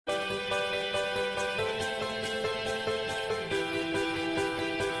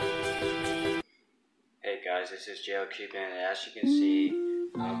guys, this is JLCube, and as you can see,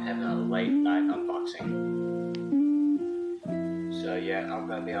 I'm having a late night unboxing. So yeah, I'm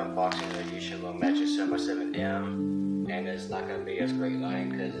gonna be unboxing the Yuxin Low Magic 7x7M, and it's not gonna be as great lighting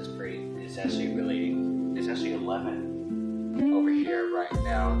because it's actually 11 over here right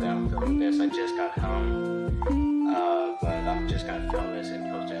now that I'm filming this. I just got home, but I'm just gonna film this and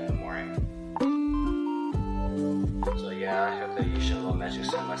post it in the morning. So yeah, I have the Yuxin Low Magic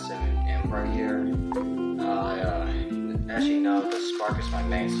 7x7M right here. As you know, the Spark is my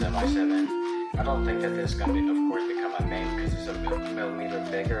main 7x7. I don't think that this is gonna of course become my main because it's a millimeter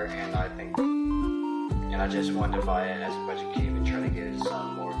bigger, and I just wanted to buy it as a budget cube and try to get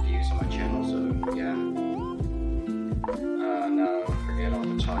some more views on my channel. So yeah. Now forget all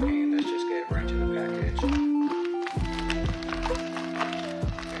the talking. Let's just get right to the package.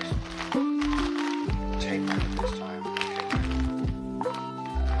 Tape on it this time.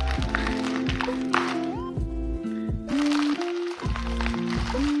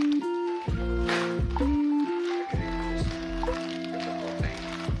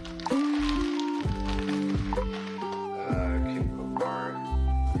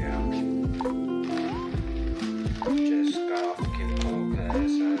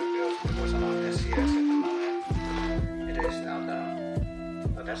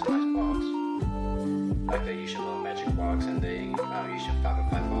 That's a nice box. Like the Yuxin Low Magic box and the Yuxin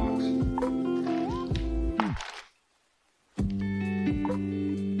 505 box.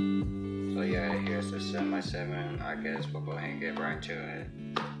 So yeah, here's the 7x7. I guess we'll go ahead and get right into it.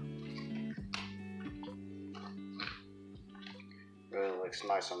 Really looks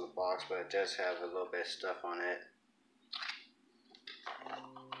nice on the box, but it does have a little bit of stuff on it.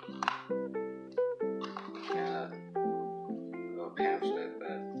 Pamphlet,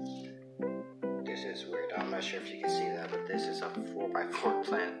 but this is weird. I'm not sure if you can see that, but this is a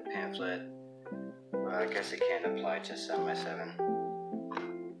 4x4 pamphlet. Well, I guess it can't apply to 7x7.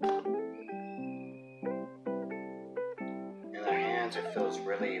 In the hands, it feels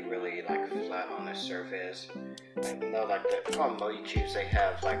really like flat on the surface. I know like the Moe cubes, they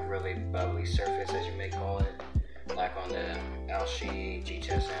have like really bubbly surface, as you may call it. Like on the Alshi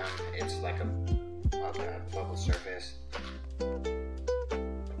GTSM, it's like a bubble surface.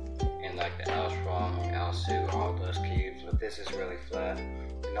 And like the Alstrong, Alsu, all those cubes, but this is really flat.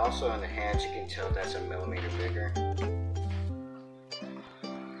 And also in the hands, you can tell that's a millimeter bigger.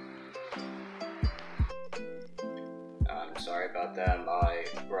 I'm sorry about that. My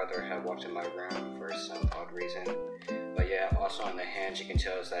brother had walked in my room for some odd reason. But yeah, also in the hands, you can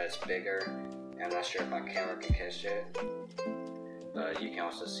tell that it's bigger. And I'm not sure if my camera can catch it. But you can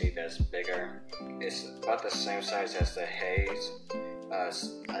also see that it's bigger. It's about the same size as the Haze.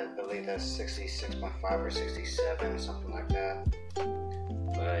 I believe that's 66.5 or 67, something like that.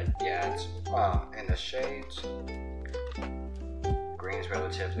 But yeah, it's in the shades. Green's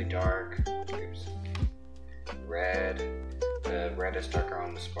relatively dark. Oops. Red. The red is darker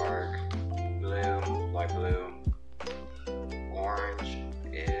on the Spark. Blue, light blue. Orange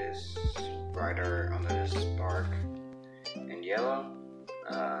is brighter on the Spark. And yellow,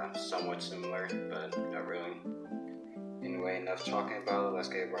 somewhat similar, but not really. Anyway, enough talking about it. Let's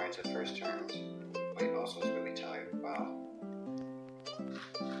get right into the first terms. Wait, also it's really tight. Wow.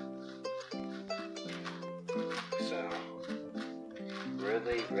 So,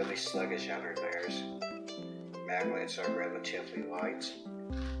 really sluggish outer layers. Magnets are relatively light.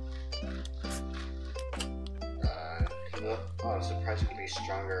 Surprisingly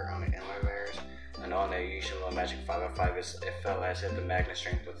stronger on the inner layers. I know on the Yuxin Low Magic 505, it felt as if the magnet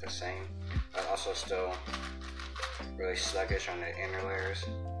strength was the same, but also still really sluggish on the inner layers.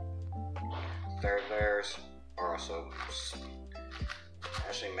 Third layers are also,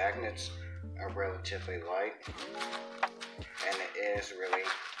 actually magnets are relatively light, and it is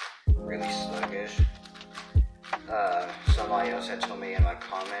really sluggish. Somebody else had told me in my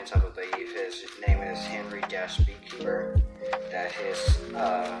comments, I believe his name is Henry-Beekeeper, that his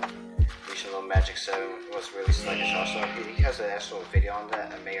Yuxin Low Magic 7 was really sluggish also. He has an actual video on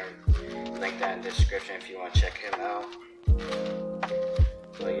that. I may link that in the description if you want to check him out.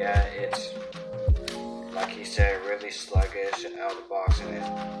 But yeah, it's, like he said, really sluggish out of the box, and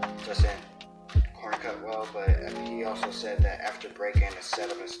it doesn't corn cut well, but he also said that after breaking the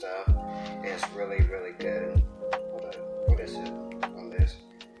setup and stuff, it's really good. What is it on this?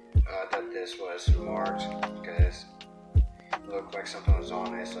 I thought this was marked because it looked like something was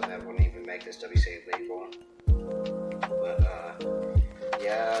on it, so that wouldn't even make this WC legal. But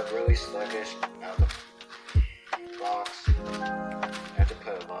yeah, really sluggish out of the box. I have to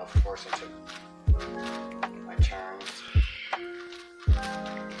put a lot of force into my turns.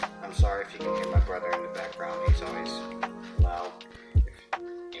 I'm sorry if you can hear my brother in the background. He's always loud,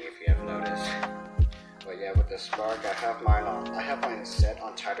 if you have noticed. But yeah, with the spark, I have mine set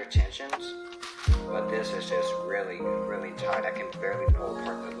on tighter tensions. But this is just really, really tight. I can barely pull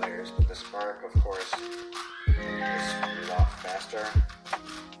apart the layers. But the spark, of course, is a lot faster.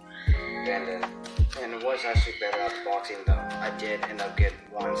 And it was actually better out the box, even though I did end up getting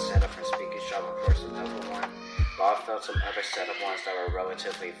one setup from Speaking Shop, of course, the Nova one. But I felt some other setup ones that were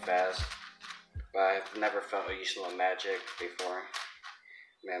relatively fast. But I've never felt a Yuxin magic before.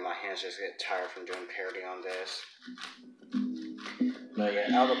 Man, my hands just get tired from doing parody on this. But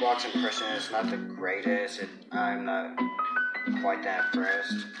yeah, out of the box impression is not the greatest. I'm not quite that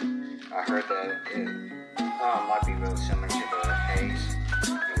impressed. I heard that it might be really similar to the Haze,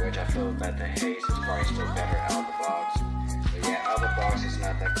 in which I feel that the Haze is probably still better out of the box. But yeah, out of the box is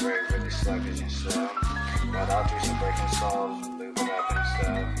not that great, really sluggish and stuff. But I'll do some breaking solves, lube it up and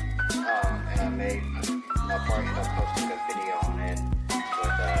stuff. And I'll probably end up posting a video on it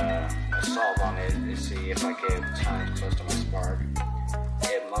with a solve on it to see if I get times close to my spark.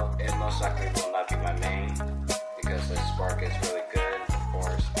 It most likely will not be my main because the spark is really good, of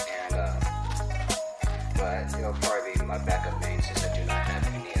course, but it'll probably be my backup main since I do not have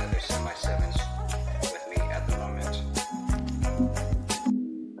any other semi-7s with me at the moment.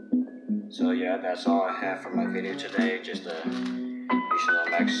 So yeah, that's all I have for my video today. Just a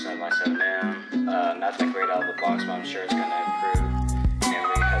Yuxin Max semi-7M. Not that great out of the box, but I'm sure it's gonna improve.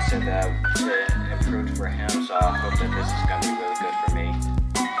 Henry has said that it improved for him, so I hope that this is gonna be really good for me.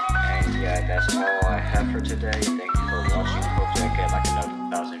 And yeah, that's all I have for today. Thank you for watching. Hopefully I get like another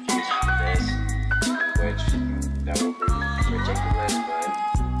 1,000 views on this, which that will be ridiculous, but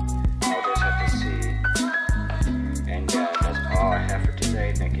I'll just have to see. And yeah, that's all I have for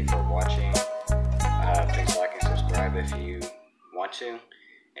today. Thank you for watching. Please like and subscribe if you want to.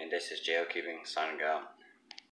 And this is JL Keeping signing out.